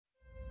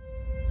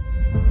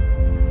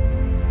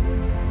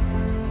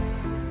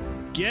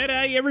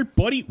G'day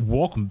everybody,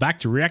 welcome back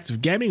to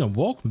Reactive Gaming and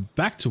welcome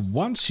back to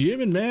Once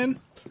Human, man.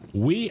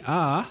 We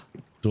are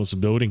doing some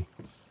building.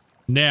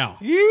 Now,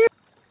 Yeah.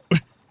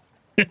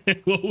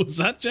 what was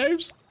that,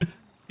 James?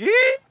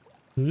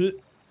 Yeah.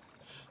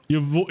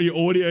 Your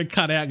audio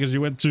cut out because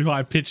you went too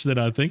high pitched then,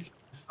 I think.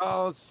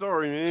 Oh,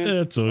 sorry, man.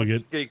 It's all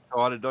good. Get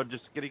excited. I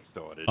just get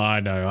excited. I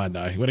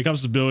know. When it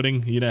comes to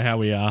building, you know how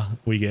we are.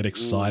 We get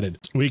excited.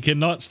 We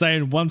cannot stay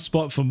in one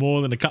spot for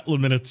more than a couple of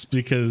minutes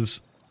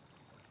because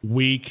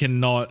we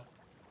cannot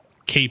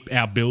keep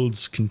our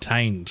builds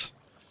contained.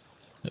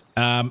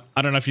 I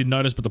don't know if you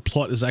noticed, but the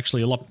plot is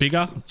actually a lot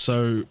bigger.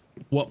 So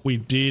what we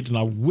did, and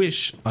I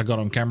wish I got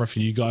on camera for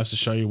you guys to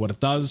show you what it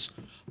does,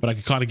 but I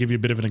could kind of give you a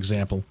bit of an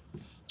example.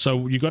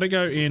 So you got to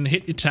go in,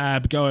 hit your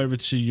tab, go over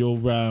to your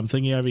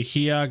thingy over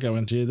here, go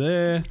into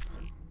there,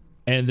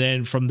 and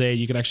then from there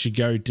you can actually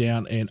go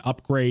down and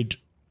upgrade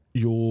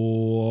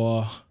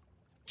your,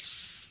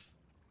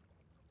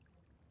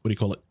 what do you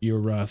call it? Your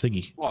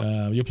thingy,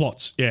 your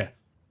plots. Yeah.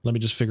 Let me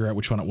just figure out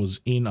which one it was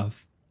in. I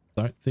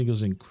don't think it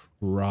was in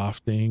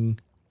crafting.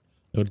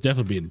 It would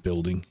definitely be in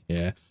building.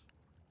 Yeah.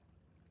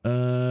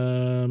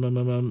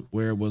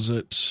 Where was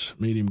it?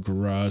 Medium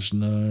garage.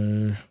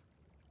 No.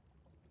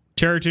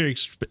 Territory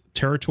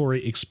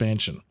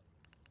expansion.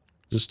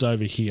 Just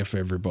over here for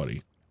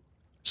everybody.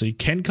 So you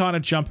can kind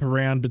of jump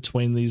around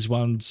between these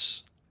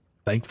ones,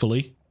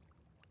 thankfully,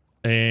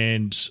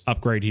 and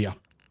upgrade here.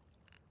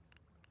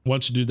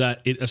 Once you do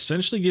that, it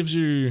essentially gives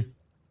you,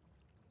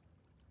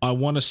 I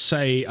want to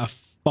say, a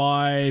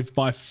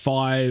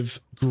 5x5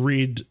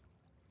 grid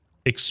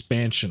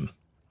expansion.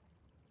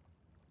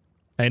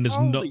 And it's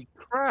Holy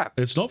crap.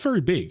 It's not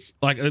very big.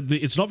 Like,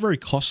 it's not very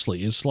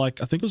costly. It's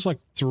like, I think it was like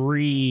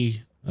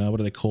 3, what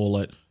do they call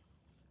it?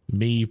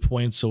 Me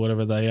points or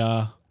whatever they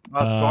are.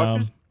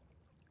 Typers?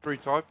 3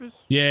 typers?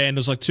 Yeah, and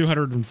there's like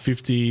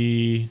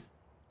 250,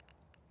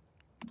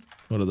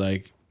 what are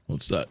they?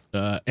 What's that?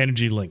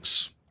 Energy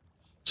links.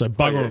 So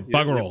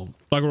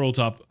bugger all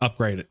to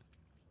upgrade it.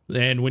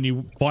 And when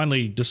you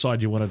finally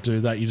decide you want to do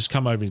that, you just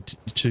come over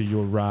to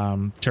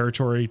your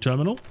territory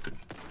terminal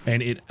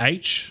and hit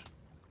H,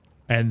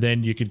 and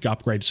then you could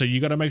upgrade. So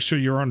you got to make sure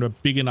you're on a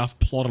big enough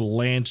plot of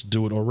land to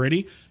do it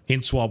already.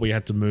 Hence why we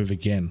had to move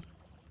again.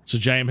 So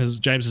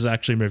James has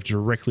actually moved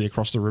directly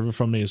across the river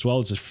from me as well.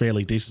 It's a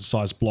fairly decent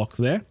sized block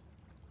there.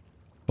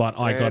 But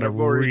I got a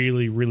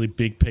really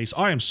big piece.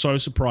 I am so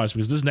surprised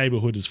because this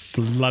neighborhood is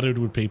flooded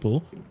with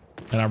people.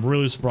 And I'm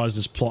really surprised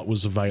this plot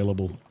was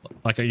available.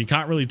 Like, you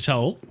can't really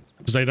tell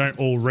because they don't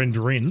all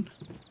render in,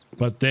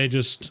 but they're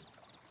just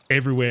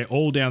everywhere,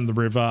 all down the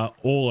river,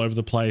 all over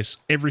the place.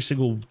 Every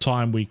single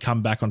time we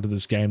come back onto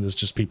this game, there's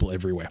just people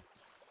everywhere.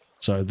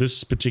 So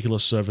this particular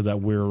server that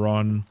we're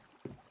on,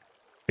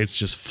 it's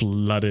just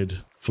flooded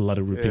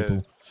with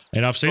people.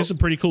 And I've seen some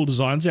pretty cool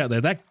designs out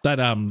there. That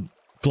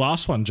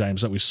glass one,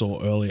 James, that we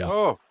saw earlier.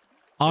 Oh,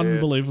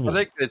 unbelievable.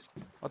 I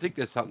think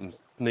there's something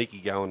sneaky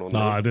going on.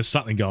 No, there's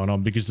something going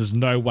on because there's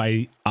no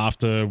way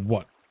after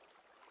what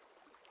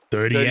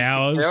 30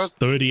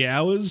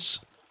 hours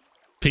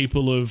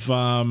people have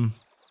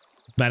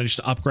managed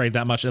to upgrade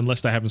that much unless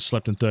they haven't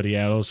slept in 30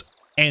 hours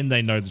and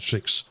they know the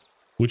tricks,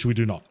 which we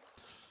do not.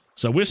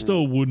 So we're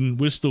still wooden,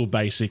 we're still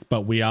basic,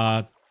 but we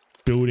are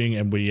building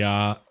and we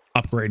are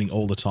upgrading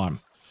all the time.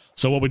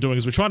 So what we're doing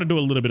is we're trying to do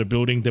a little bit of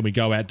building, then we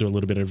go out, do a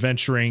little bit of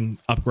adventuring,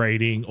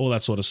 upgrading, all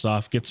that sort of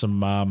stuff, get some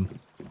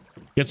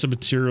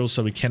materials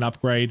so we can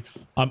upgrade.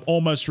 I'm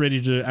almost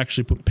ready to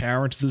actually put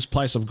power into this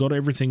place. I've got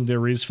everything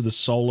there is for the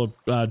solar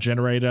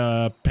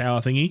generator power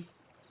thingy,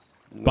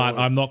 but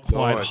I'm not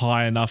quite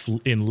high enough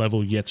in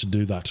level yet to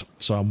do that.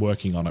 So I'm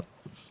working on it.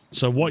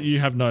 So what you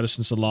have noticed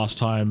since the last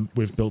time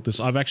we've built this,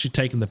 I've actually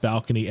taken the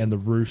balcony and the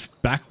roof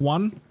back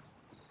one.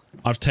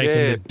 I've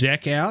taken the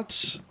deck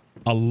out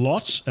a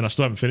lot, and I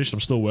still haven't finished. I'm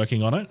still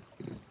working on it.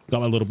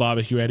 Got my little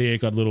barbecue out here.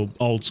 Got a little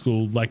old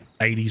school, like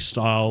 80s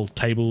style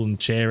table and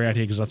chair out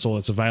here because that's all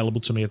that's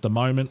available to me at the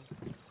moment.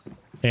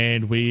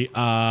 And we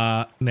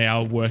are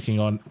now working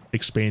on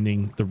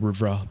expanding the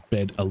river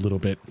bed a little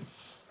bit.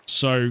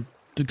 So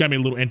there's going to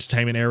be a little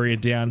entertainment area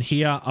down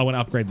here. I want to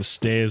upgrade the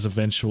stairs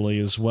eventually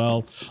as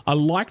well. I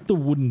like the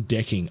wooden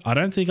decking. I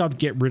don't think I'd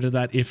get rid of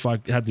that if I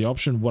had the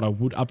option. What I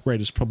would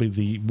upgrade is probably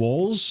the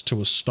walls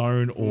to a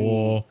stone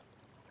or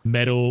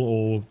metal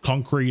or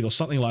concrete or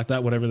something like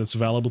that, whatever that's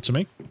available to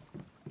me.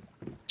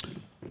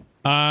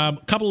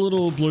 Couple of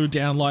little blue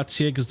downlights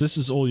here because this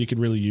is all you can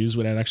really use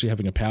without actually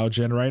having a power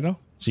generator.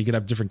 So you can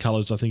have different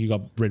colors. I think you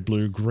got red,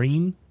 blue,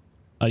 green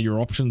are your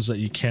options that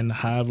you can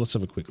have. Let's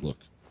have a quick look.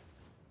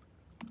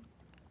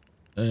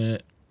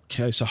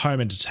 Okay, so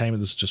home entertainment.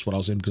 This is just what I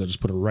was in because I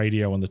just put a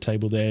radio on the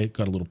table there.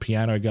 Got a little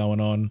piano going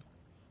on.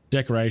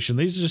 Decoration.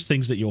 These are just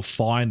things that you'll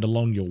find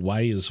along your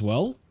way as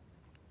well.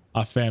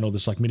 I found all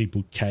this like mini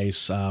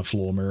bookcase,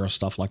 floor mirror,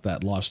 stuff like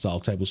that. Lifestyle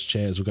tables,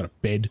 chairs. We've got a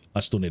bed. I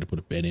still need to put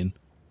a bed in.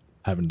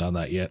 Haven't done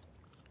that yet.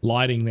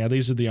 Lighting. Now,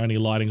 these are the only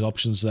lighting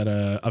options that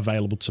are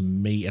available to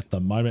me at the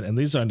moment. And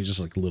these are only just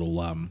like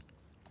little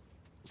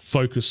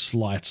focus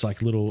lights,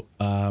 like little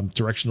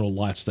directional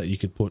lights that you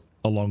could put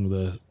along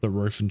the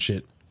roof and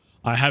shit.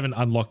 I haven't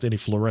unlocked any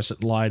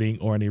fluorescent lighting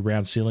or any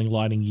round ceiling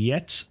lighting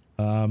yet.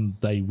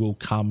 They will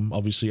come,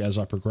 obviously, as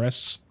I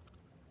progress.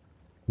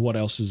 What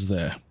else is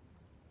there?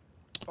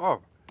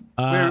 Oh,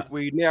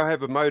 we now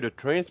have a mode of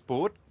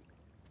transport.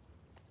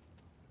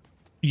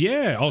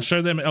 Yeah, I'll show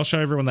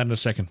everyone that in a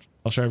second.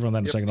 I'll show everyone that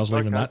in a second. I was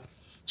leaving that.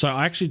 So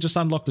I actually just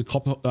unlocked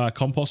the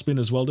compost bin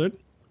as well, dude.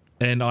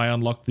 And I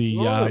unlocked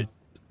the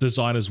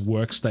designer's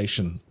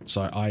workstation.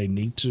 So I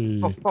need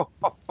to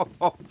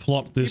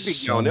plop this.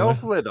 You've been going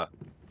elf leather.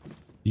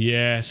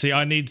 Yeah, see,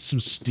 I need some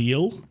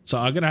steel. So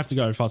I'm going to have to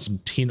go find some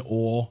tin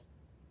ore.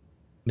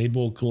 Need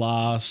more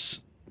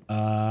glass.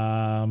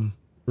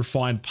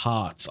 Refined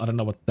parts. I don't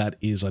know what that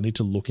is. I need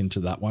to look into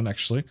that one,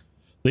 actually.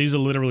 These are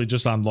literally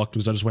just unlocked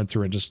because I just went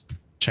through and just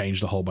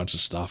changed a whole bunch of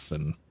stuff.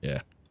 And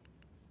yeah.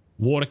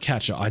 Water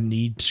catcher. I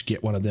need to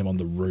get one of them on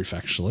the roof,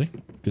 actually.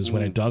 Because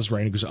when it does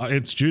rain, because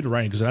it's due to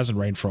rain because it hasn't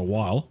rained for a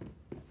while.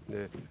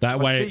 Yeah. That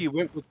way... you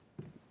went with...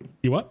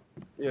 You what?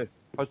 Yeah.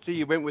 I see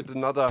you went with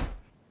another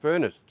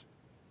furnace.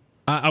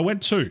 I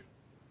went 2.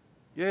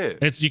 Yeah.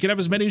 You can have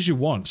as many as you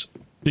want,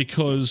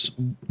 because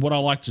what I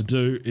like to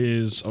do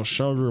is, I'll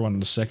show everyone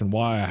in a second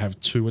why I have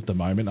 2 at the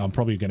moment. I'm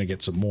probably going to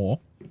get some more.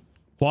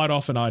 Quite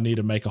often I need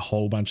to make a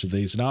whole bunch of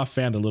these, and I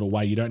found a little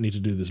way. You don't need to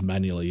do this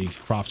manually. You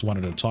craft one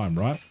at a time,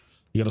 right?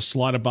 You got a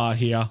slider bar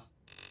here,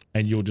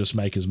 and you'll just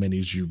make as many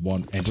as you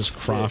want and just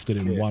craft it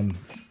in one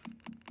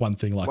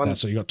thing like that.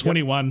 So you got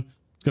 21.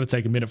 It's going to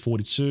take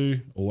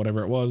 1:42 or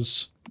whatever it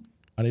was.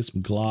 I need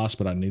some glass,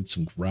 but I need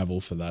some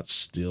gravel for that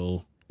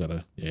still.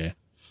 Yeah.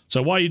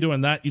 So while you're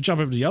doing that, you jump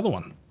over to the other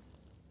one.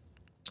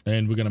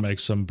 And we're going to make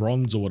some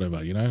bronze or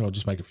whatever, you know? I'll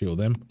just make a few of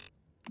them.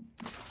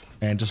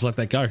 And just let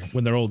that go.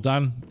 When they're all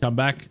done, come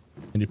back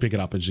and you pick it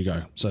up as you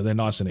go. So they're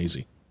nice and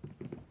easy.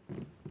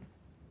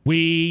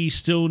 We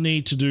still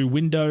need to do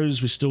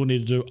windows. We still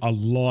need to do a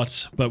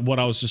lot. But what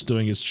I was just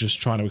doing is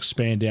just trying to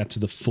expand out to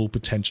the full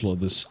potential of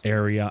this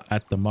area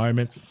at the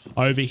moment.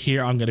 Over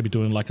here, I'm going to be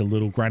doing like a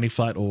little granny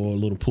flat or a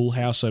little pool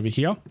house over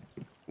here.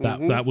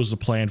 That was the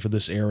plan for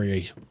this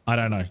area. I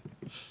don't know.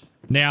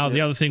 Now,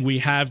 the other thing we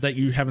have that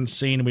you haven't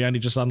seen, and we only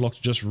just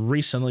unlocked just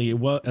recently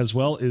as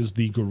well, is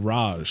the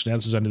garage. Now,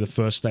 this is only the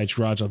first stage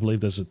garage. I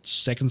believe there's a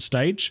second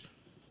stage,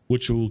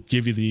 which will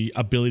give you the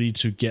ability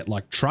to get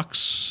like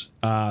trucks,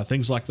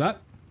 things like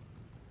that.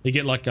 You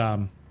get like,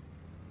 what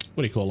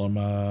do you call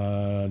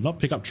them? Not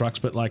pickup trucks,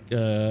 but like,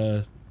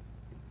 not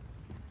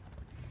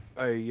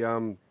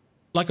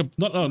a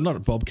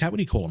bobcat. What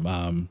do you call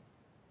them?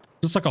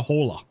 Just like a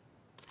hauler.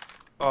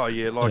 Oh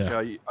yeah, like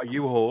a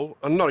U-Haul.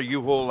 Not a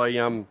U-Haul,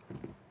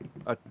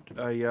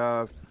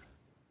 a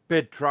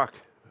bed truck,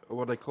 or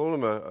what they call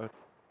them, a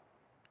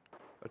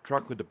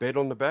truck with a bed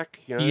on the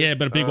back. You know? Yeah,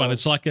 but a big one.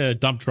 It's like a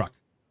dump truck,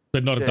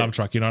 but not a dump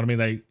truck. You know what I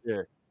mean?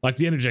 Like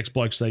the Energex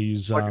blokes, they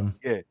use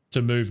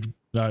to move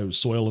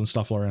soil and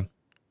stuff around.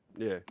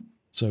 Yeah.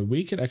 So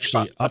we could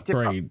actually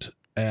upgrade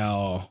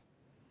our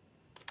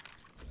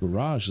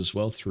garage as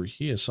well through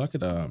here. So I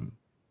could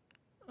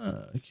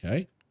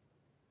okay.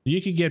 You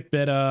could get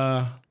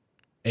better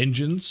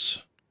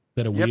engines,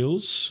 better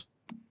wheels.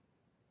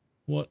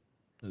 What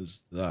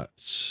is that?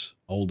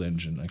 Old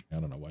engine. Okay, I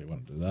don't know why you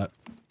want to do that.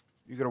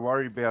 You got to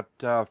worry about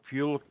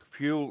fuel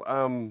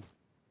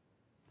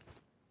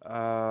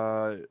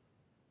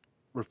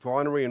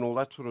refinery and all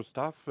that sort of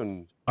stuff.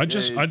 And I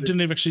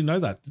didn't even actually know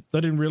that. I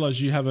didn't realize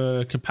you have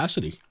a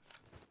capacity.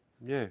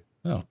 Yeah.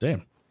 Oh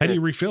damn! How do you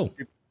refill?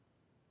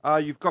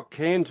 You've got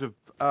cans of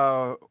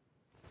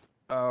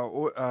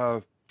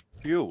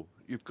fuel.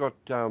 You've got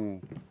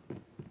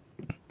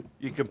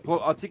you can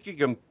pull. I think you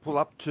can pull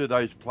up to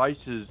those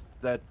places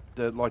that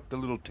like the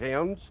little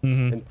towns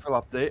and fill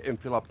up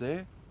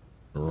there.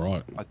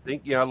 Right. I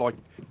think like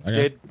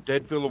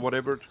Deadville or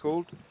whatever it's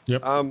called.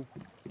 Yep.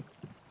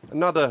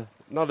 Another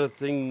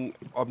thing.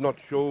 I'm not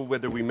sure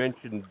whether we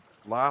mentioned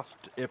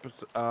last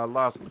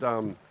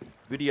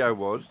video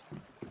was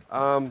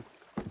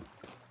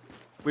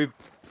we've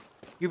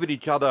given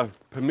each other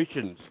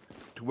permissions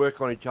to work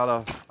on each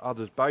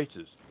other's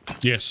bases.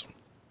 Yes.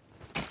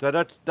 So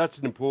that's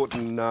an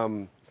important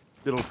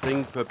little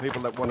thing for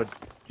people that want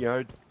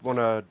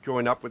to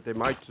join up with their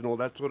mates and all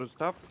that sort of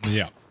stuff.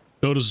 Yeah.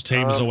 Builders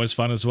team is always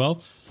fun as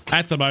well.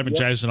 At the moment,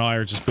 James and I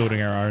are just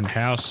building our own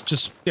house.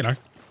 Just,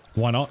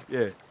 why not?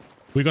 Yeah.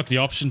 We got the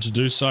option to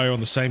do so on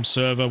the same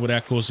server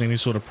without causing any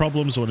sort of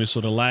problems or any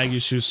sort of lag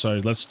issues. So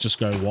let's just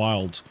go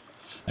wild.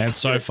 And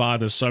so far,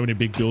 there's so many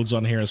big builds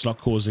on here. It's not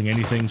causing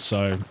anything.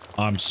 So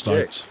I'm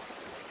stoked.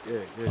 Yeah.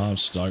 I'm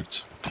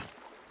stoked.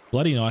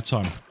 Bloody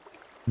nighttime.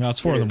 No,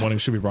 it's 4 in the morning.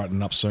 Should be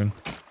brightening up soon.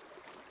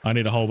 I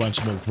need a whole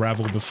bunch more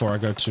gravel before I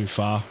go too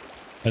far.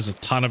 There's a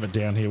ton of it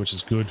down here, which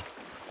is good.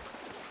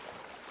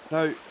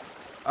 So,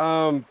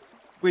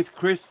 with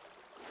Chris,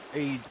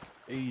 he's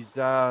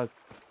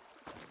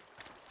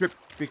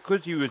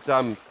because he was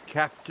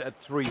capped at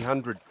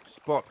 300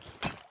 spots.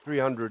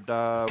 300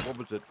 what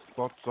was it?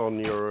 Spots on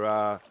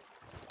your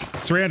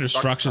 300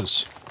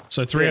 structures.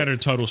 So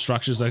 300 total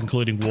structures,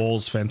 including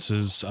walls,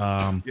 fences,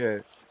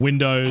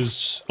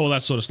 windows, all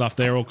that sort of stuff.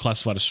 They're all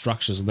classified as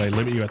structures, and they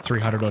limit you at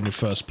 300 on your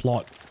first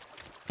plot.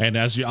 And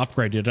as you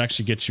upgrade, it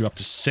actually gets you up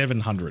to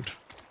 700.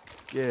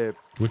 Yeah.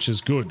 Which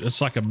is good.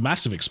 It's like a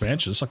massive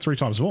expansion. It's like 3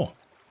 times more.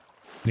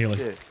 Nearly.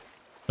 Yeah.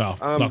 No,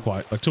 not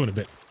quite. Like 2 and a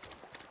bit.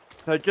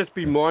 So just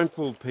be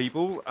mindful,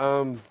 people.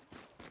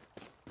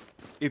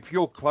 If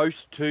you're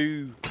close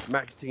to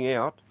maxing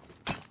out,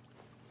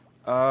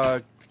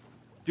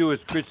 do as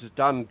Chris has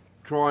done.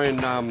 Try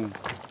and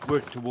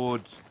work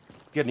towards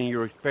getting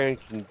your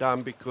expansion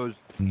done, because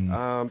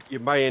you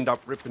may end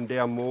up ripping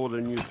down more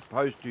than you're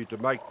supposed to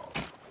make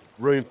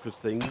room for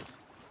things,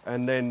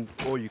 and then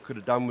all you could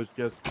have done was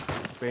just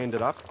expand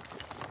it up.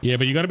 Yeah,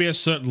 but you got to be a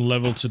certain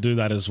level to do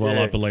that as well,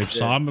 I believe.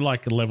 So I'm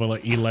like level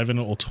 11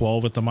 or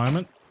 12 at the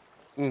moment.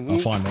 I'll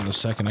find one in a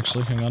second,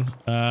 actually. Hang on.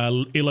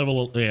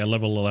 Level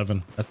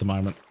 11 at the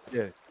moment.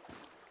 Yeah.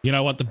 You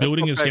know what? The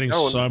building is getting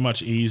so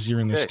much easier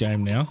in this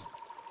game now.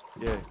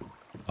 Yeah.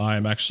 I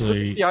am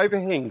actually... The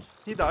overhangs.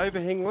 See the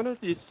overhang on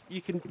it?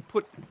 You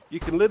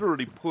can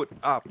literally put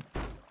up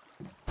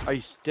a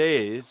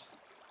stairs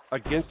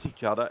against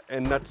each other,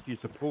 and that's your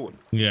support.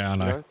 Yeah, I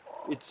know. You know?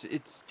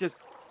 It's just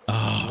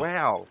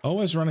wow.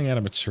 Always running out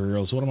of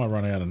materials. What am I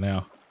running out of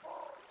now?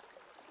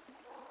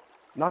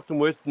 Nothing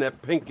worse than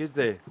that pink, is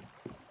there?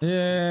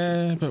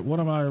 Yeah, but what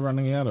am I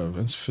running out of?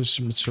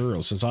 Insufficient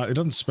materials. It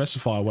doesn't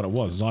specify what it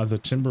was. It's either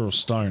timber or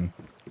stone.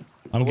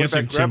 I'm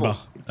guessing timber.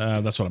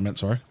 That's what I meant,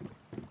 sorry.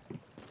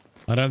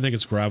 I don't think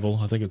it's gravel.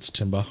 I think it's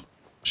timber.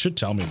 Should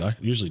tell me, though.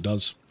 It usually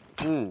does.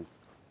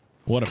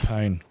 What a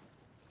pain.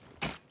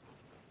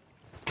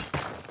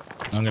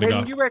 I'm going to go.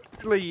 Can you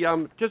actually,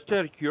 just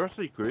out of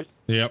curiosity, Chris?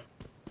 Yep.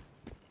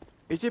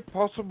 Is it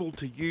possible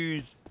to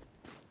use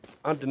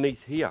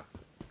underneath here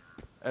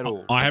at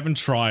all? I haven't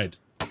tried.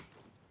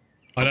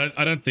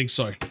 I don't think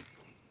so.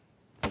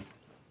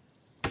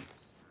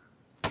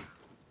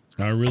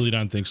 I really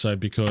don't think so,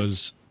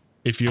 because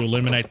if you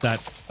eliminate that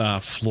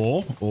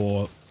floor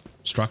or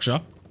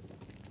structure,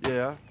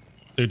 yeah,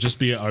 it'd just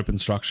be an open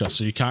structure.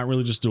 So you can't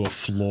really just do a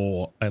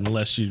floor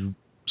unless you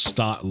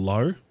start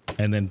low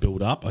and then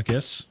build up, I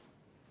guess.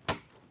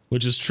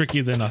 Which is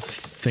trickier than I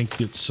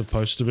think it's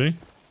supposed to be.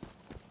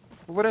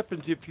 What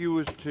happens if you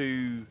was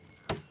to...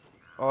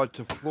 Oh, it's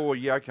a floor.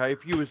 Yeah, okay.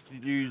 If you was to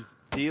use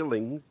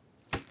ceilings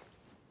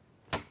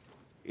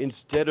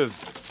instead of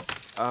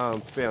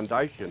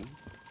foundation...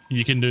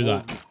 You can do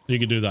that. You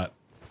can do that.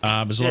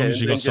 As long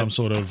as you got some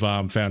sort of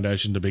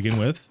foundation to begin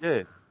with.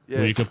 Yeah. Yeah.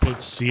 Where you could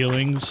put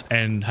ceilings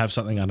and have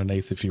something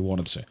underneath if you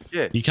wanted to.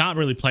 Yeah. You can't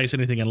really place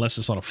anything unless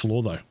it's on a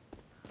floor, though.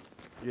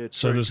 Yeah.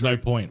 So there's no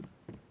point.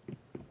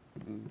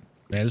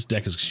 Man, this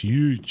deck is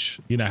huge.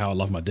 You know how I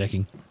love my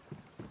decking.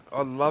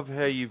 I love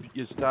how you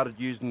started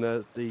using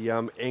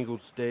the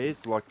angled stairs,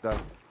 like the...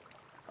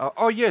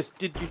 oh, yes.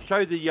 Did you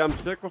show the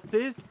circle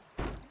stairs?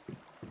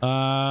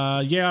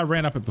 Yeah, I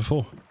ran up it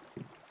before.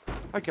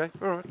 Okay,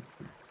 all right.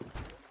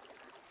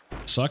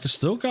 So I can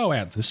still go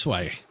out this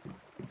way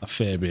a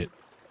fair bit.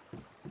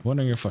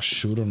 Wondering if I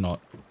should or not.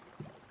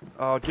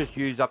 Oh, just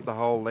use up the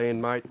whole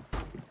land, mate.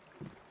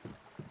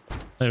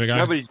 There we go.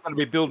 Nobody's going to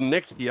be building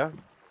next year.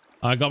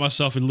 I got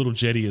myself a little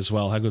jetty as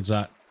well. How good's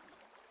that?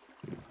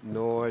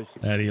 Nice.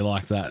 How do you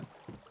like that?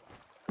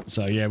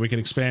 So yeah, we can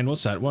expand.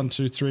 What's that? 1,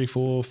 2, 3,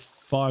 4,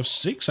 5,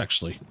 6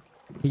 actually.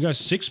 We go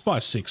 6 by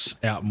 6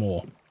 out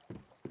more.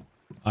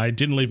 I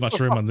didn't leave much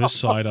room on this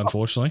side,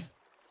 unfortunately.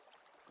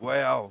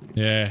 Wow.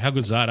 Yeah, how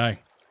good's that, eh?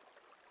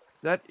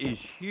 That is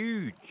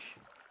huge.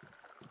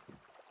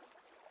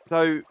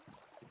 So,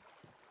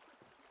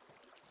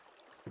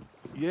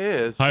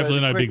 yeah. Hopefully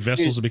no big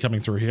vessels will be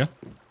coming through here.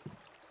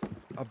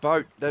 A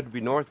boat, that'd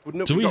be nice,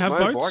 wouldn't it? Do we have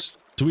boats?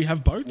 Do we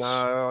have boats?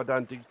 No, I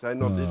don't think so,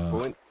 not at this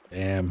point.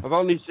 Damn. I've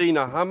only seen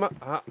a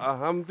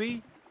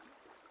Humvee,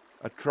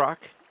 a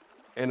truck,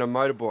 and a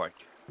motorbike.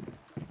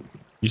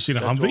 You seen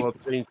a Humvee? All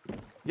I've seen.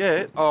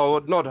 Yeah,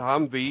 oh, not a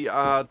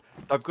Humvee.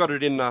 They've got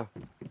it in the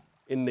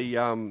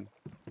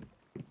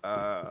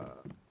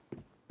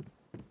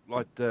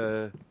like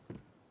the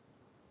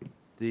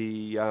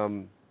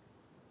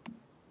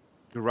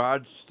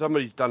garage.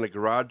 Somebody's done a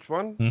garage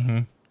one. Mm-hmm.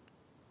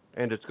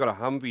 And it's got a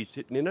Humvee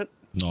sitting in it.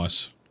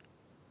 Nice.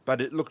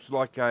 But it looks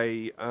like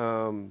a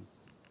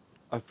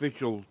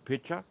official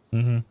picture.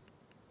 Mm-hmm.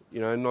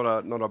 You know,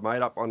 not a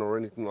made up one or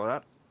anything like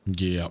that.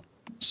 Yeah.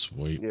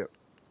 Sweet. Yeah.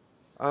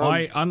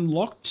 I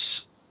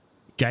unlocked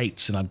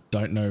gates and I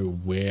don't know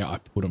where I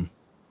put them.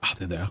 Ah,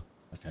 there they are.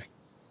 Okay.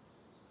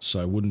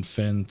 So wooden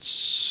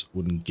fence,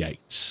 wooden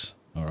gates.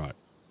 All right.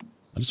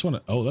 I just want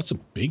to... Oh, that's a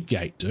big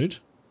gate, dude.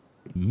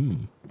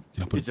 Can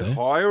I put it there? Is it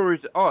higher or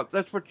is it... Oh,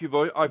 that's what you've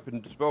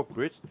opened as well,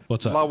 Chris.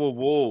 What's that? Lower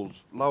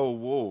walls. Lower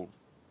walls.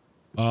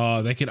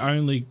 Oh, they can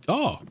only...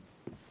 Oh.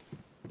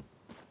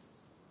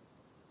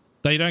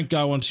 They don't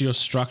go onto your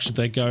structure.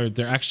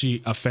 They're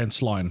actually a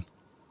fence line.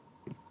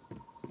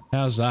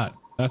 How's that?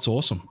 That's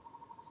awesome.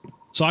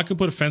 So I could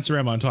put a fence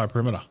around my entire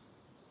perimeter.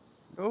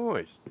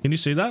 Nice. Can you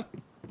see that?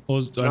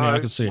 Or only I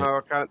can see it? No,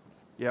 I can't.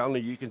 Yeah,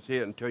 only you can see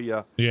it until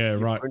you... Yeah,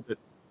 right. Print it.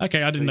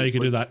 Okay, I didn't know you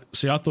could do that.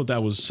 See, I thought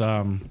that was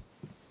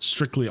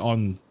strictly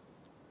on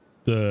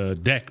the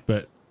deck,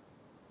 but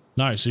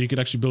no. So you could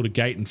actually build a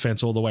gate and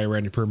fence all the way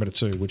around your perimeter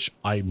too, which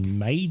I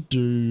may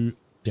do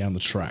down the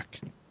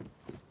track.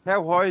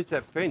 How high is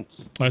that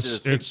fence?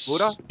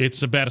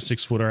 It's about a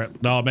 6 footer.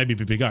 No, maybe a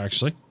bit bigger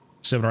actually.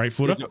 7 or 8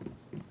 footer.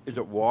 Is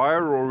it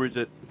wire or is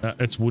it?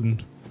 It's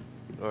wooden.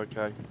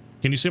 Okay.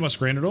 Can you see my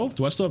screen at all?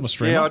 Do I still have my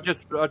screen? Yeah,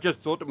 I just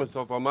thought to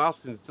myself, I'm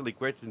asking silly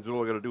questions, and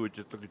all I got to do is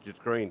just look at your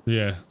screen.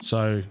 Yeah.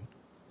 So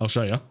I'll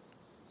show you.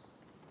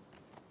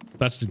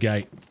 That's the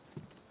gate.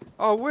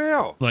 Oh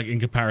wow! Like in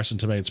comparison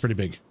to me, it's pretty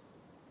big.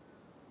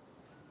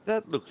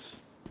 That looks.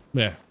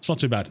 Yeah, it's not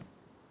too bad.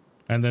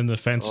 And then the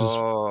fence is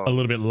a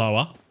little bit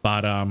lower,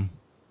 but at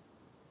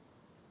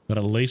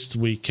least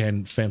we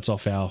can fence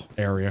off our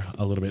area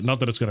a little bit. Not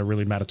that it's going to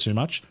really matter too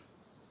much.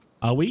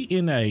 Are we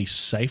in a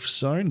safe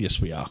zone? Yes,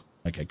 we are.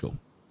 Okay, cool.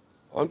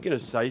 I'm going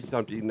to say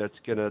something that's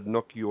going to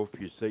knock you off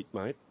your seat,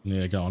 mate.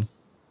 Yeah, go on.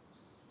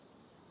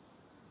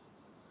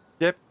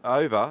 Step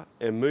over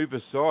and move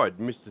aside,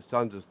 Mr.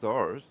 Sons of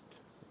Thorist.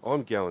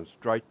 I'm going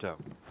straight to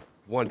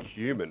one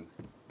human.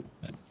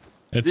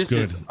 It's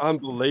good. This is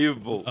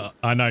unbelievable.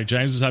 I know.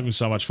 James is having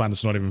so much fun.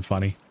 It's not even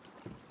funny.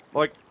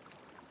 Like,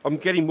 I'm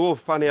getting more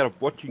fun out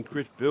of watching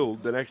Chris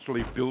build than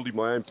actually building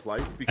my own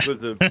place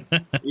because of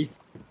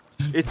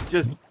it's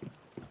just,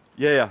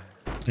 yeah.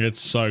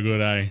 It's so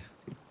good, eh?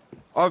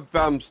 I've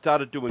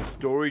started doing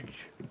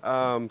storage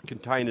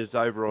containers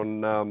over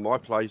on my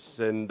place,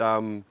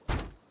 and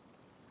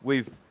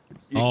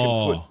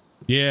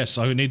yes,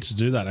 I need to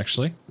do that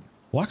actually.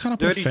 Why can't I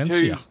put a fence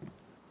here?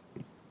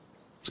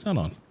 What's going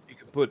on? You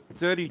can put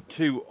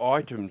 32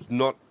 items.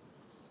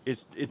 It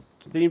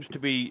seems to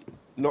be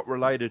not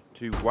related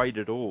to weight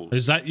at all.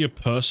 Is that your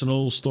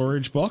personal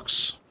storage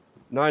box?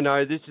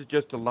 No. This is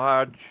just a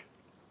large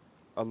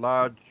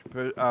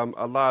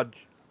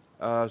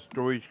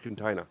storage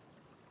container.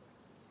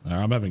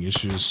 I'm having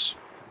issues.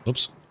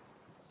 Oops.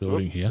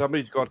 Building here.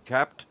 Somebody's got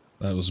capped.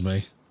 That was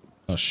me.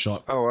 I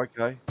shot. Oh,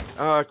 okay.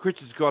 Chris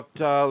has got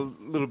a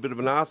little bit of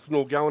an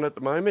arsenal going at the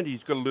moment.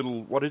 He's got a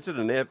little, what is it,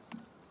 little...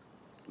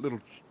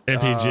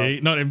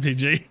 MPG, not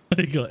MPG. What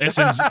do you call it?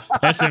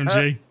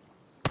 SMG.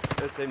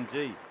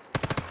 SMG.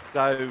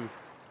 So,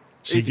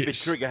 he's a bit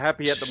trigger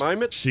happy at the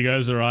moment. She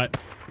goes all right.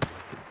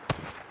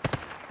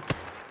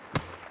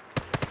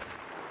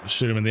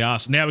 Shoot him in the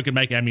ass. Now we can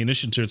make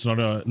ammunition too. It's not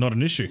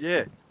an issue.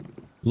 Yeah.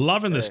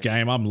 Loving this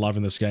game. I'm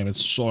loving this game.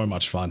 It's so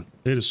much fun.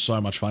 It is so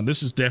much fun.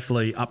 This is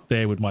definitely up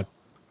there with my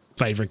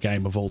favorite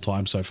game of all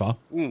time so far.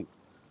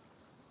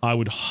 I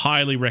would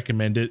highly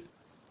recommend it.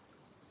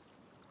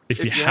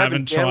 If you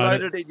haven't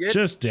tried it yet,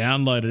 just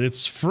download it.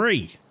 It's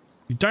free.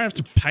 You don't have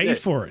to pay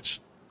for it.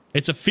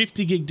 It's a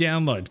 50 gig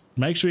download.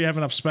 Make sure you have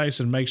enough space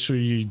and make sure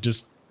you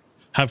just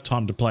have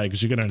time to play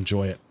because you're going to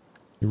enjoy it.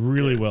 You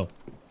really will.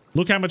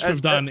 Look how much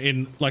we've done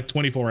in like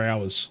 24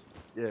 hours.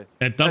 Yeah.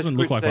 It doesn't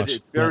look like much.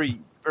 It's very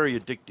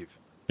addictive.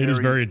 It is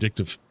very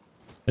addictive.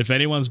 If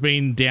anyone's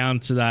been down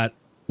to that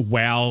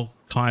WoW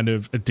kind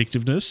of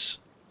addictiveness,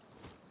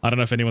 I don't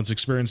know if anyone's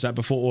experienced that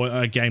before or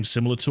a game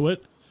similar to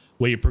it,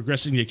 where you're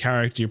progressing your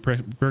character, you're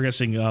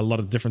progressing a lot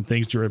of different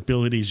things, your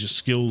abilities, your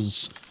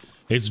skills.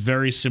 It's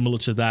very similar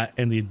to that,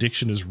 and the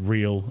addiction is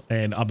real,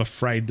 and I'm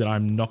afraid that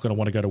I'm not going to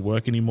want to go to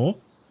work anymore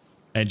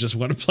and just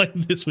want to play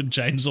this with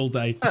James all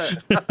day.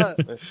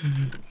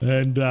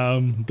 And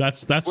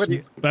that's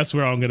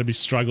where I'm going to be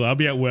struggling. I'll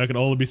be at work and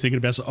all I'll be thinking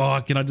about is,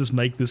 oh, can I just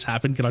make this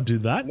happen? Can I do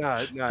that?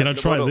 No. Can I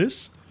try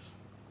this?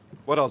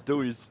 What I'll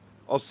do is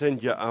I'll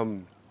send you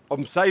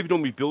I'm saving all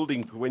my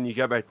building for when you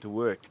go back to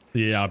work.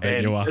 Yeah, I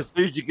bet you are. As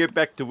soon as you get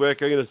back to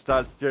work, I'm going to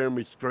start sharing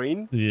my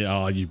screen. Yeah,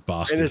 oh, you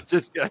bastard. And it's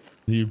just...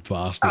 You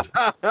bastard.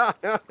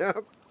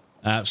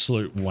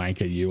 Absolute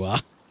wanker you are.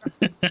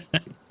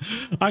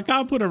 I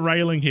can't put a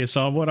railing here,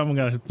 so what I'm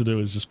going to have to do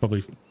is just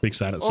probably fix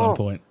that at some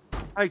point.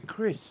 Hey,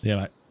 Chris.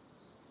 Yeah, mate.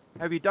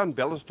 Have you done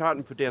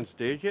balustrating for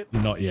downstairs yet?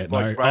 Not yet,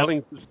 like no.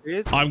 Railing for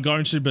stairs? I'm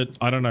going to, but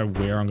I don't know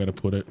where I'm going to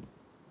put it.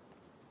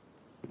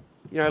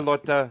 You know,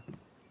 like the...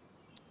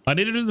 I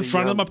need to do the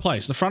front of my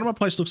place. The front of my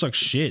place looks like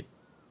shit.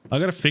 I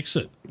got to fix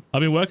it.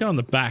 I've been working on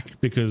the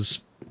back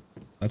because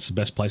that's the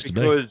best place to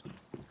be.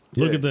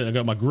 Look at I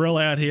got my grill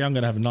out here. I'm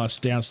going to have a nice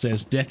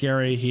downstairs deck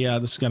area here.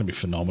 This is going to be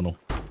phenomenal.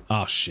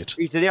 Oh, shit.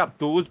 He's an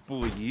outdoors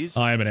boy, he is.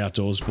 I am an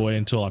outdoors boy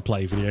until I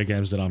play video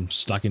games that I'm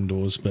stuck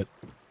indoors, but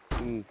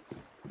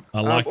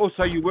I like...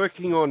 Also, you're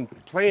working on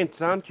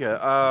plants, aren't you?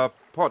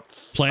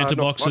 Pots. Planter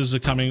boxes are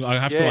coming. I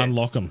have to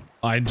unlock them.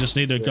 I just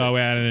need to go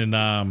out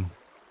and...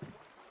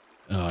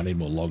 I need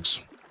more logs.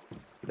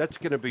 That's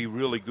going to be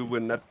really good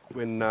when I'm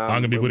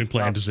going to be putting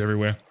planters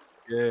everywhere.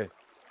 Yeah.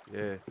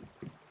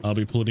 I'll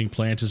be putting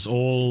planters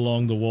all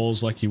along the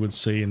walls like you would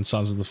see in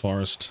Sons of the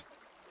Forest.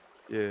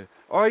 Yeah.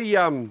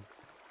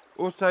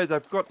 Also,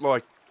 they've got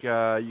like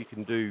you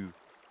can do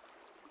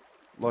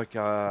like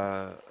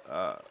a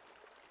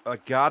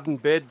garden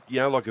bed, you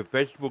know, like a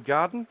vegetable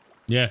garden.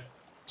 Yeah.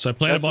 So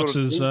planter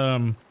boxes.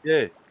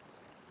 Yeah.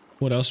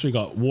 What else we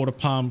got? Water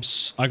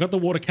pumps. I got the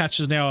water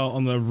catchers now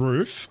on the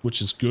roof,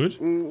 which is good.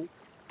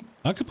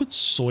 I could put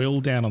soil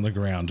down on the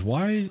ground.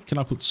 Why can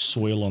I put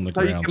soil on the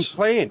So ground? you can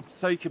plant.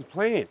 So you can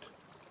plant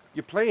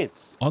your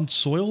plants. On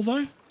soil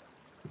though?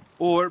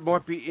 Or it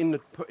might be in the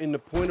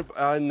point of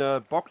in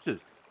the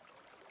boxes.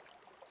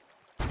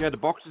 You know, the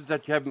boxes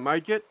that you haven't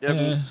made yet.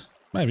 Yeah,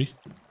 maybe.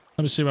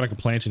 Let me see what I can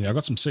plant in here. I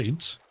got some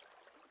seeds.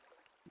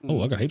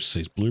 Oh, I got heaps of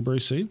seeds. Blueberry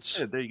seeds.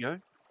 Yeah, there you go.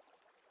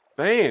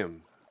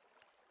 Bam.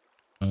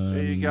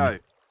 There you go.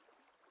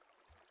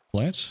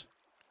 Plant.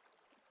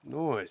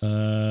 Nice.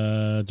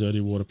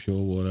 Dirty water,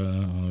 pure water.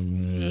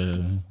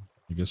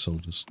 I guess I'll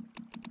just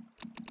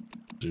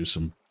do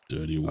some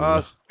dirty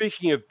water.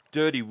 Speaking of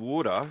dirty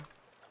water,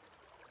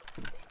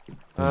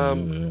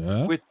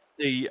 with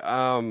the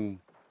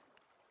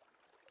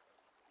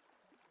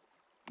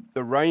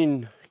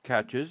rain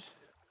catches,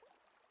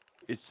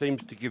 it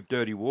seems to give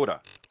dirty water.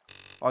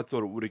 I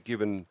thought it would have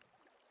given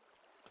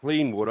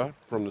clean water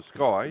from the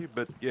sky,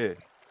 but yeah.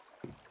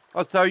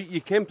 Oh, so you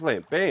can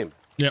plant. Bam.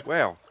 Yep.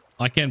 Wow.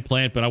 I can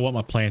plant, but I want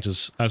my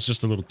planters. That's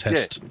just a little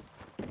test.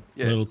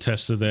 Yeah. A little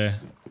tester there.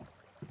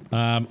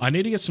 I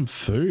need to get some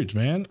food,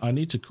 man. I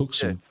need to cook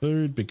some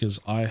food because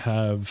I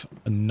have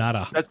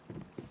nada.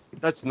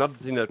 That's another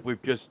thing that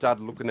we've just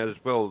started looking at as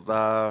well.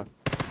 The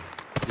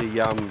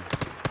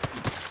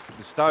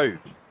stove.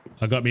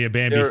 I got me a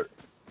Bambi.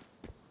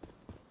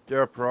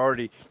 They're a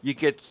priority. You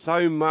get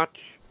so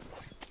much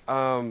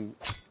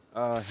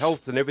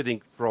health and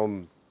everything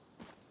from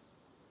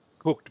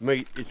cooked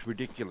meat. It's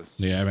ridiculous.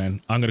 Yeah,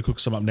 man. I'm going to cook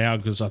some up now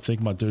because I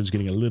think my dude's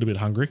getting a little bit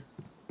hungry.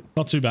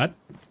 Not too bad.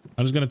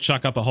 I'm just going to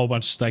chuck up a whole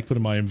bunch of steak, put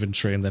in my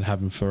inventory, and then have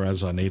them for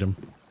as I need them.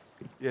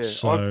 Yeah,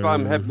 so,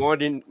 I've had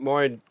mine in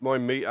my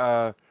meat,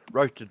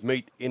 roasted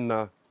meat in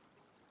the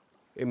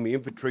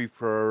inventory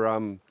for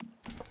a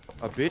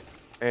bit,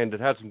 and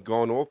it hasn't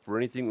gone off or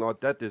anything like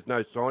that. There's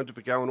no signs of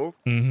it going off.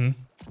 Mm-hmm.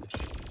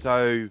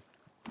 So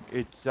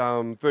it's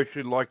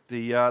virtually like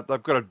the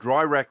they've got a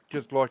dry rack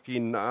just like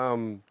in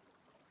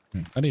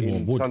I need more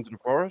wood. Sons of the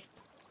Forest.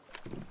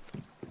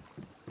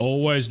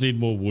 Always need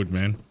more wood,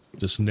 man.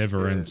 Just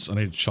never ends. I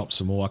need to chop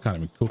some more. I can't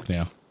even cook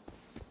now.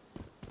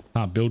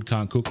 Can't build,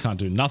 can't cook, can't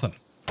do nothing.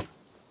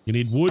 You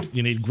need wood,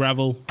 you need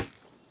gravel.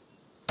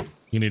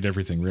 You need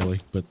everything,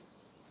 really. But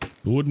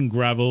wood and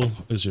gravel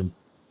is your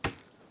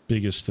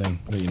biggest thing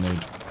that you need.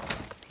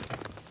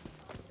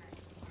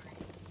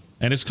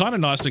 And it's kind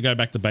of nice to go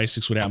back to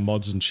basics without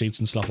mods and cheats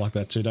and stuff like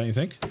that too, don't you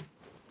think?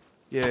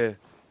 Yeah.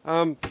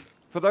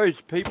 For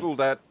those people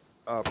that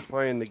are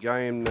playing the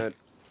game that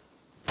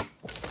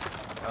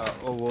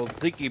or well,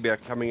 thinking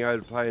about coming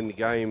over playing the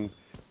game,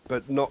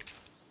 but not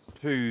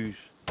too,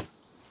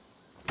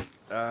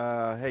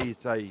 how you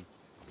say,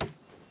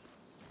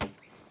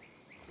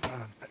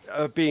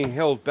 being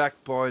held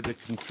back by the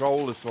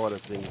controller side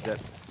of things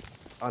that's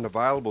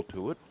unavailable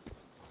to it.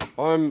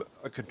 I'm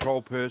a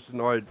control person.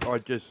 I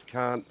just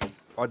can't.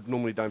 I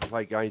normally don't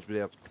play games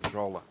without the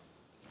controller.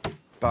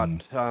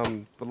 But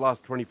for the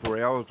last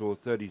 24 hours or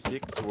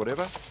 36 or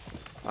whatever,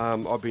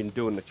 I've been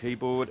doing the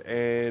keyboard,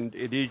 and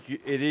it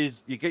is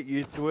you get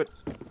used to it.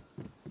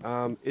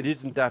 It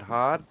isn't that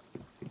hard.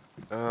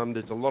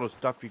 There's a lot of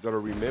stuff you got to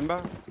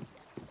remember.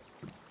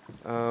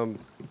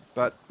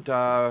 But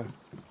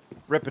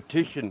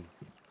repetition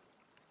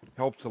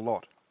helps a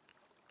lot.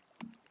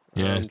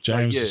 Yeah,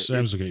 James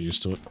will get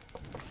used to it.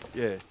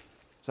 Yeah.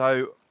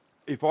 So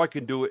if I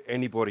can do it,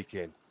 anybody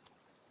can.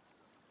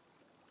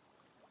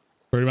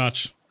 Pretty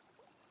much.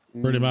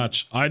 Pretty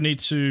much. I need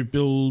to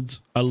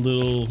build a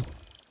little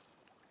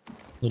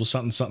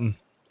something something.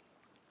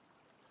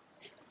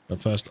 But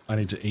first, I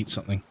need to eat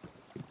something.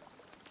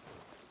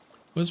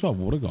 Where's my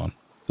water gone?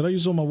 Did I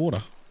use all my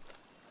water?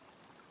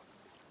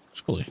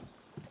 Surely.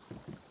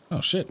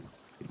 Oh, shit.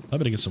 I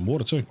better get some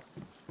water, too.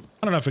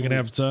 I don't know if we can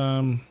have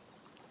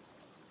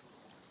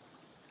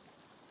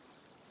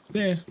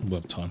yeah, we'll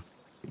have time.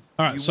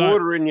 All right, so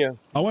water in your.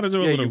 I want to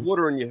do a little. You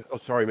water in your. Oh,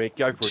 sorry, mate.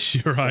 Go for it.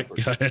 You're right.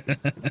 Go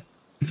ahead.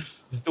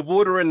 The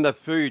water and the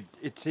food,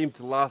 it seems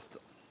to last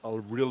a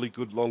really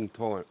good long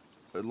time,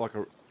 like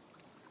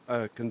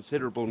a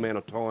considerable amount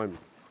of time.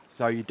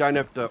 So you don't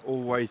have to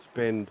always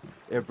spend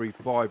every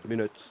 5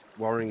 minutes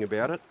worrying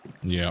about it.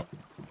 Yeah.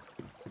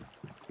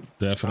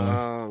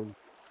 Definitely.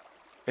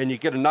 And you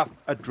get enough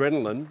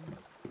adrenaline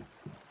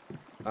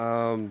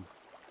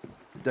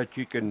that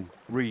you can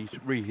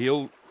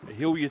heal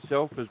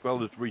yourself as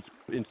well as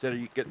instead of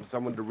you getting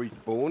someone to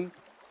respawn,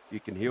 you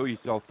can heal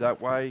yourself that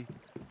way.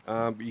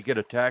 You get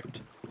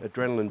attacked.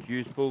 Adrenaline's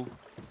useful.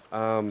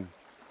 So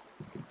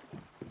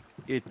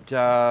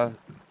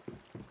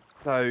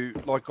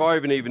like I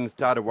haven't even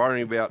started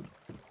worrying about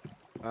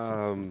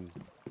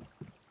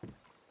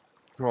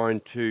trying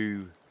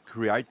to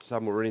create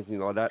some or anything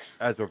like that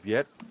as of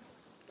yet.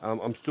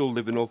 I'm still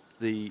living off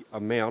the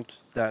amount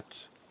that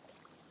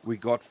we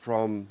got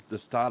from the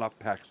startup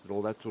packs and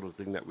all that sort of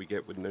thing that we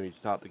get when you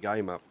start the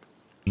game up.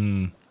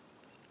 You're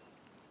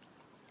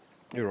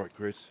right,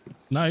 Chris.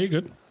 No, you're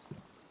good.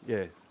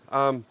 Yeah.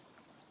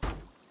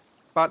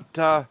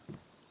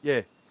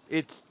 Yeah,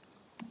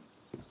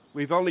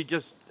 we've only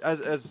just, as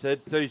I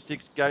said,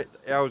 36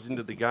 hours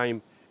into the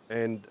game,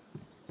 and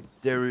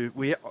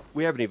we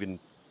haven't even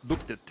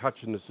looked at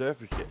touching the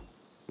surface yet.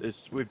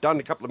 We've done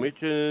a couple of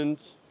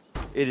missions.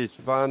 It is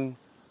fun.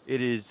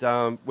 It is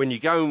when you're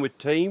going with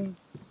team,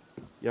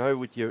 you know,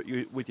 with your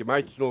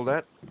mates and all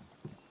that.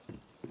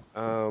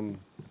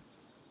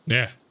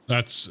 Yeah,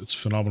 it's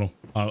phenomenal.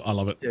 I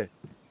love it. Yeah.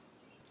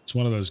 It's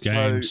one of those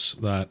games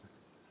that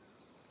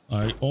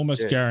I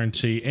almost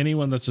guarantee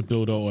anyone that's a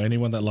builder or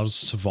anyone that loves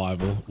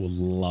survival will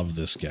love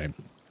this game.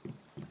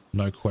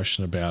 No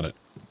question about it.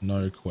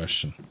 No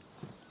question.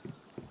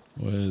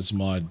 Where's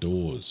my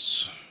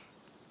doors?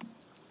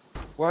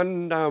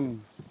 One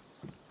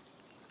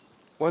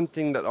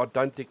thing that I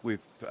don't think we've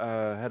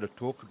had a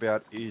talk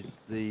about is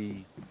the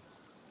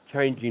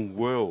changing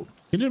world.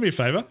 Can you do me a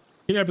favor?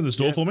 Can you open this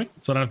door for me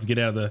so I don't have to get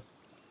out of the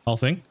whole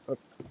thing?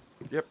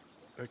 Yep.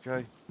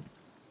 Okay.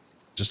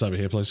 Just over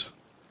here, please.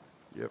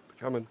 Yep.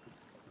 Coming.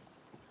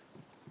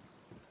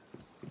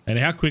 And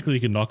how quickly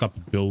you can knock up a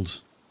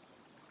build.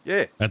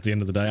 Yeah. At the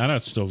end of the day. I know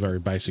it's still very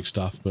basic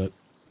stuff, but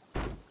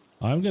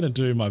I'm going to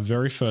do my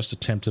very first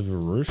attempt of a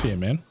roof here,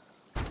 man.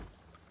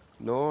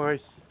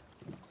 Nice.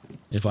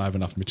 If I have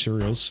enough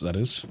materials, that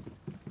is.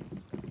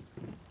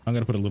 I'm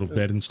going to put a little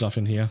bed and stuff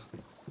in here.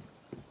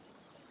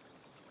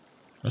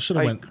 I should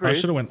have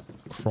went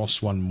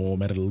across one more,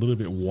 made it a little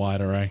bit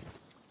wider, eh?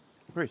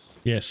 Chris.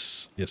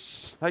 Yes,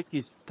 yes.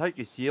 Take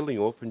your ceiling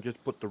off and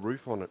just put the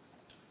roof on it.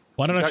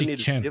 Well, I don't know if you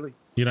can.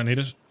 You don't need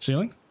a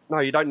ceiling? No,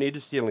 you don't need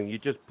a ceiling. You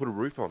just put a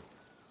roof on.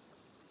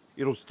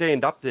 It'll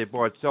stand up there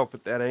by itself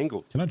at that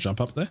angle. Can I jump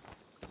up there?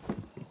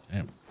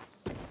 Damn.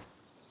 There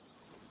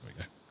we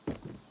go.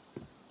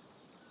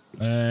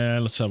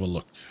 And let's have a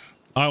look.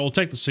 I will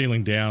take the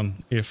ceiling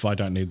down if I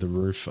don't need the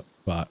roof,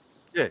 but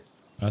yeah,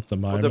 at the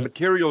moment, or the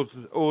materials,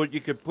 or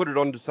you could put it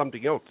onto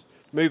something else.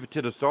 Move it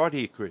to the side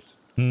here, Chris.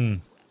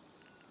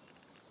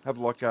 Have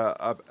like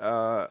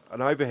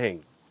an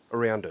overhang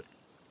around it,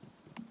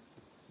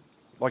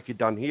 like you've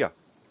done here.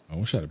 I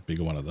wish I had a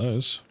bigger one of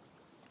those.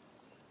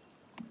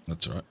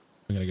 That's all right.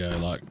 I'm gonna go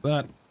like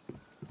that.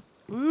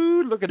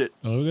 Ooh, look at it.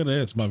 Oh, look at it.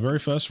 It's my very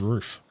first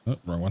roof. Oh,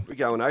 wrong one. We're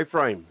going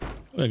A-frame.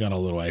 We're going a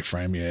little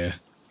A-frame, yeah.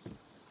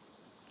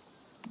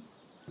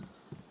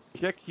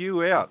 Check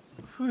you out.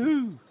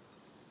 Woohoo.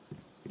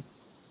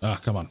 Ah,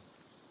 come on.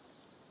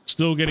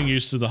 Still getting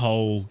used to the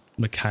whole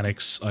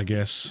mechanics, I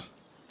guess.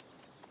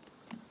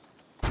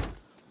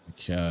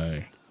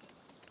 Okay.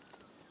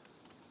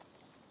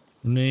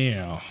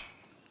 Now,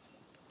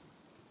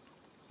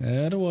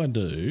 how do I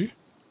do?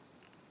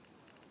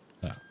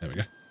 Ah, there we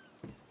go.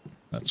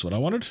 That's what I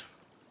wanted.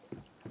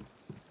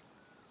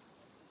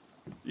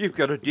 You've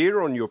got a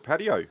deer on your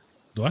patio.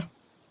 Do I?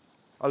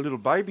 A little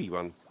baby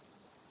one.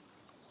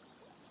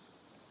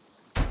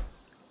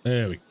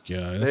 There we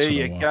go. There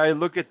you go.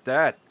 Look at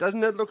that.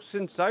 Doesn't that look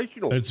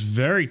sensational? It's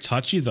very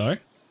touchy, though.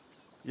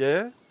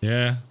 Yeah?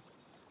 Yeah.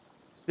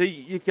 See,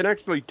 you can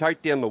actually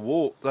take down the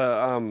wall.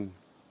 I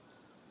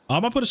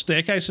might put a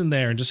staircase in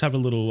there and just have a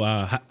little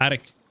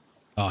attic.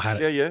 Oh, I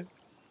had it. Yeah,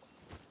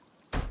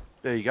 yeah.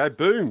 There you go.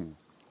 Boom.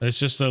 It's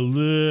just a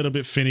little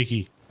bit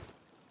finicky.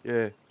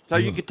 Yeah. So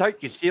you could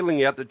take your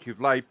ceiling out that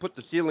you've laid, put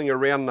the ceiling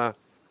around the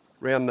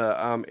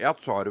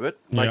outside of it,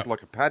 make it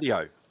like a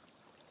patio.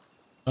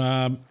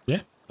 Yeah,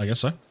 I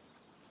guess so.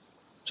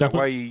 That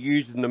way you're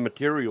using the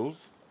materials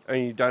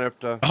and you don't have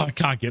to... Oh, I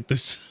can't get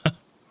this.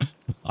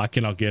 I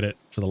cannot get it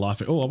for the life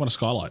of... Oh, I want a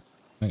skylight.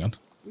 Hang on.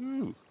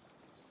 Ooh.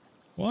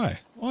 Why?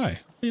 Why? Are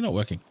you not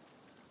working?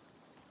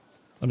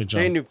 Let me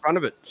jump. Stand in front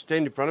of it.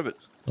 Stand in front of it.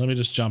 Let me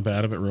just jump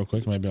out of it real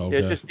quick. Maybe I'll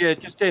go.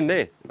 Just stand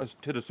there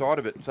to the side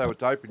of it so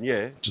it's open,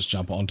 yeah. Just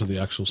jump onto the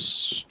actual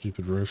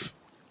stupid roof.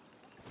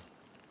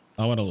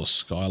 I want a little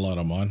skylight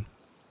on mine.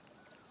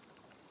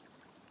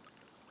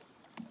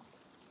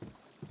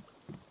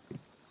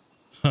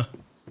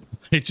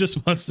 It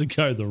just wants to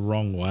go the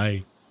wrong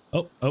way.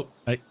 Oh,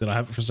 hey, did I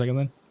have it for a second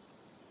then?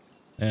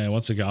 And it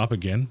wants to go up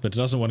again, but it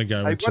doesn't want to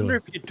go into... I wonder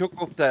if you took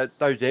off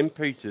those M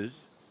pieces.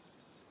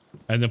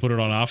 And then put it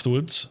on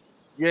afterwards?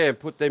 Yeah,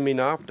 put them in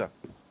after.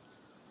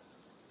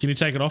 Can you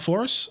take it off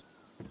for us?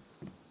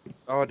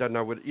 Oh, I don't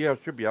know. Yeah, I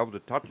should be able to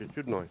touch it,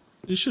 shouldn't I?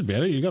 You should be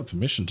able to. You got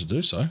permission to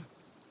do so.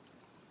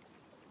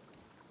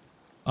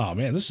 Oh,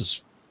 man,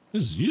 this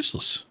is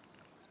useless.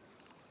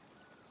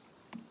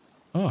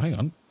 Oh, hang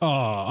on. Oh,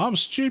 I'm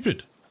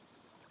stupid.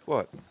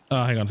 What?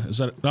 Oh, hang on. Is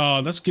that...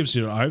 Oh, that gives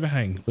you an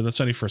overhang, but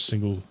that's only for a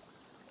single...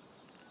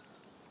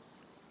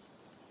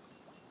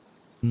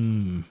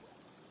 No,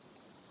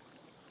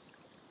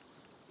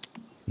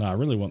 I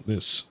really want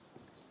this.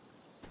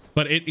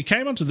 But it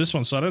came onto this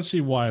one, so I don't see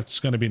why it's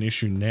going to be an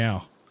issue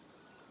now.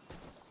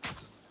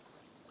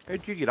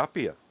 How'd you get up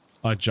here?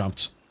 I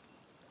jumped.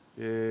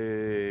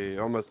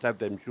 Yeah, I must have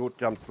them short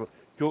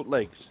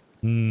legs.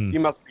 You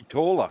must be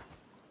taller.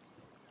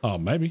 Oh,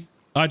 maybe.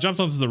 I jumped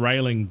onto the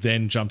railing,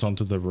 then jumped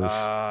onto the roof.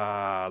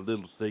 Ah,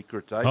 little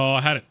secrets, eh? Oh,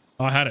 I had it.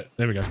 I had it.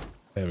 There we go.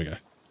 There we go.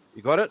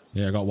 You got it?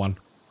 Yeah, I got one.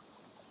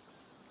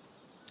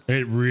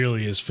 It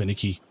really is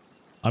finicky.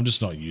 I'm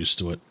just not used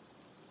to it.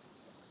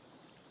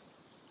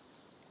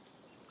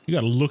 You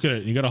got to look at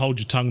it. You got to hold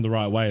your tongue the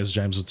right way, as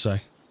James would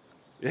say.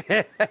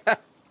 Yeah.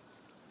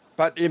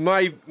 But it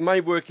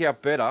may work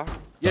out better.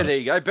 Yeah, there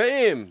you go.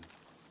 Bam.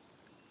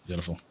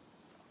 Beautiful.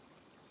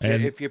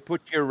 And if you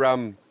put your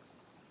end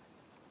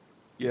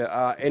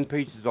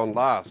pieces on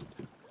last,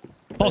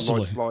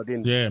 possibly slide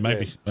in. Yeah,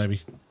 maybe.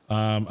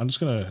 I'm just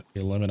gonna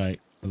eliminate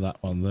that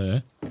one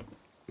there.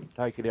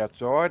 Take it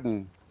outside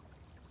and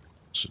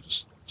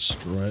just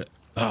destroy it.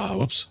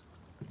 Whoops.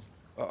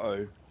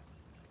 Uh-oh.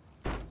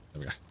 There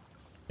we go.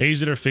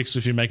 Easy to fix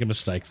if you make a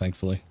mistake,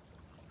 thankfully.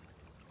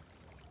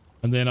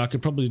 And then I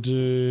could probably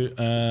do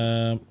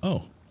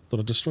oh, thought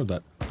I destroyed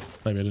that.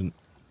 Maybe I didn't.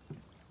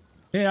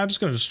 Yeah, I'm just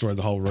gonna destroy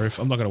the whole roof.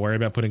 I'm not gonna worry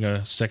about putting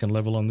a second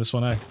level on this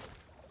one, eh?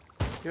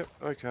 Yep,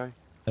 okay.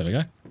 There we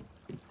go.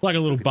 Like a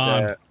little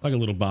barn. Like a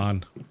little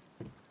barn.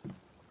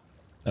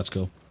 That's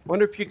cool.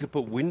 Wonder if you could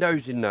put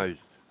windows in those.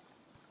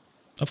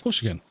 Of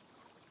course you can.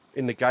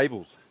 In the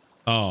gables.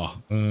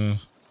 Oh, I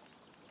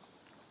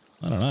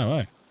don't know,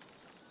 eh?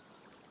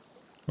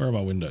 Where are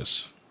my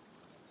windows?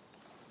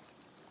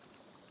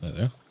 There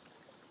they are.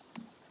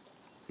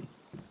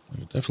 We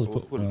could definitely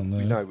put one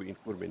there. We know we can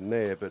put them in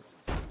there, but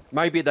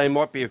maybe they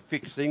might be a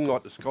fixed thing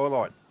like the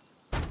skylight.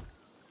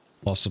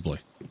 Possibly.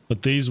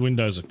 But these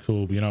windows are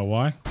cool, but you know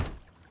why?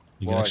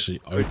 You can actually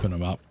open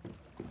them up.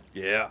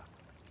 Yeah.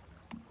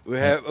 We're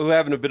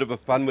having a bit of a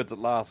fun with it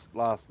last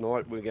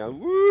night. We're going,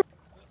 woo!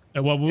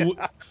 And well,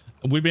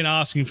 we've been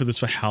asking for this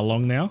for how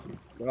long now?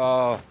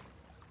 Oh.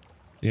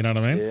 You know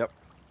what I mean? Yep.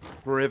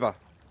 Forever.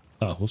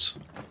 Oh, whoops.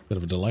 Bit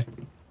of a delay.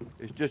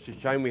 It's just a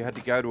shame we had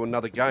to go to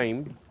another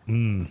game.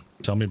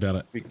 Tell me about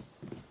it.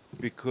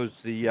 Because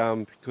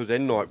the because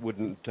End Night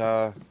wouldn't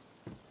give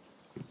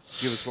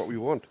us what we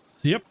want.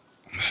 Yep.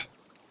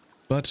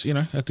 But, you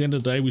know, at the end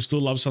of the day, we still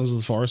love Sons of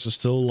the Forest. It's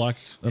still like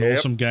an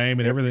awesome game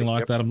and everything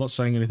like that. I'm not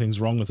saying anything's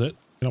wrong with it.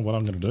 You know what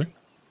I'm going to do?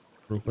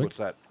 Real quick. What's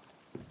that?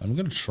 I'm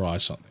going to try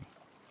something.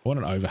 I want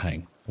an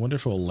overhang. I wonder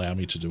if it will allow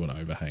me to do an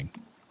overhang.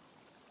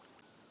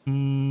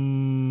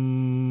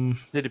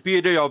 The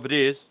beauty of it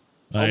is,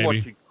 Maybe. I'm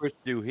watching Chris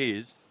do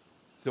his,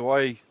 so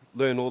I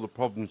learn all the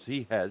problems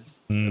he has,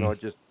 and I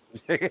just...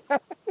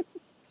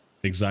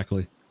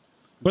 Exactly.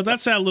 But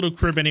that's our little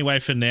crib anyway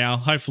for now.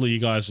 Hopefully you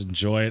guys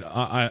enjoy it.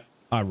 I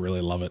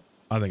really love it.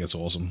 I think it's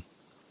awesome.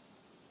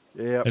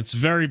 Yeah. It's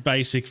very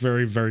basic,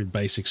 very, very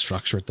basic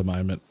structure at the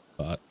moment,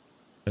 but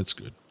it's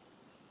good.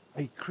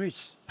 Hey,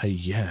 Chris. Hey,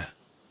 yeah.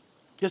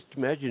 Just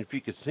imagine if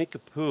you could sink a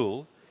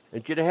pool,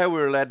 and do you know how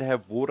we're allowed to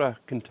have water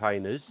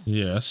containers?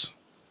 Yes.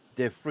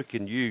 They're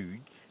freaking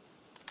huge.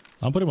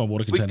 I'm putting my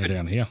water container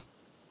down here.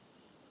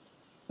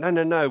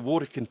 No,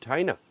 water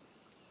container.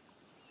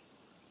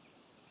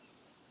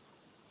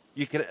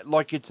 You can,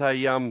 like, it's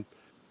a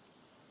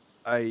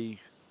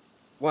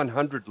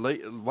 100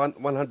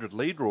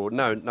 liter, or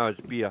no,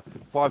 it'd be a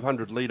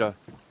 500 liter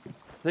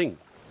thing.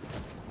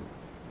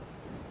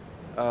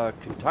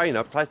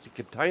 Container, plastic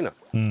container.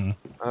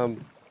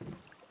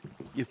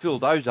 You fill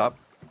those up,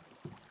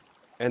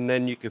 and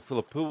then you can fill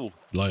a pool.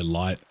 Low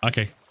light.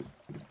 Okay.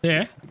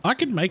 Yeah, I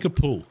could make a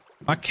pool.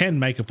 I can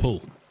make a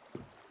pool.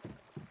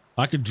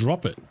 I could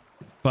drop it,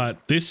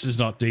 but this is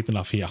not deep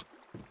enough here.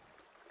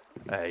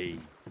 Hey.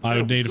 I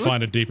would need to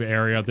find a deeper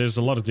area. There's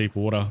a lot of deep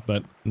water,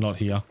 but not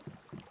here.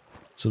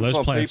 So those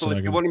plants people,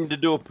 if you want him to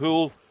do a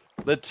pool,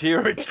 let's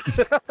hear it.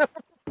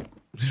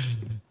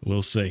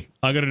 We'll see.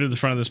 I got to do the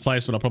front of this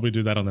place, but I'll probably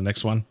do that on the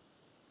next one.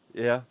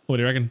 Yeah. What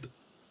do you reckon?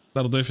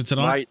 That'll do for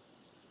tonight? Mate,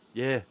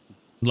 yeah.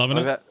 Loving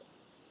it?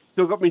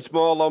 Still got me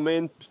smile on,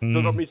 man.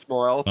 Still got me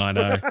smile. I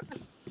know.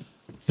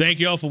 Thank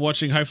you all for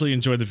watching. Hopefully you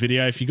enjoyed the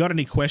video. If you got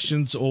any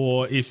questions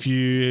or if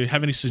you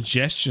have any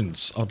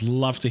suggestions, I'd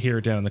love to hear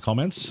it down in the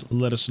comments.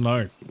 Let us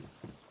know.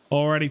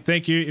 Alrighty,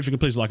 thank you. If you could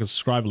please like and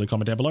subscribe, leave a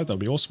comment down below. That would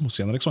be awesome. We'll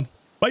see you on the next one.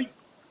 Bye.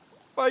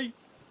 Bye.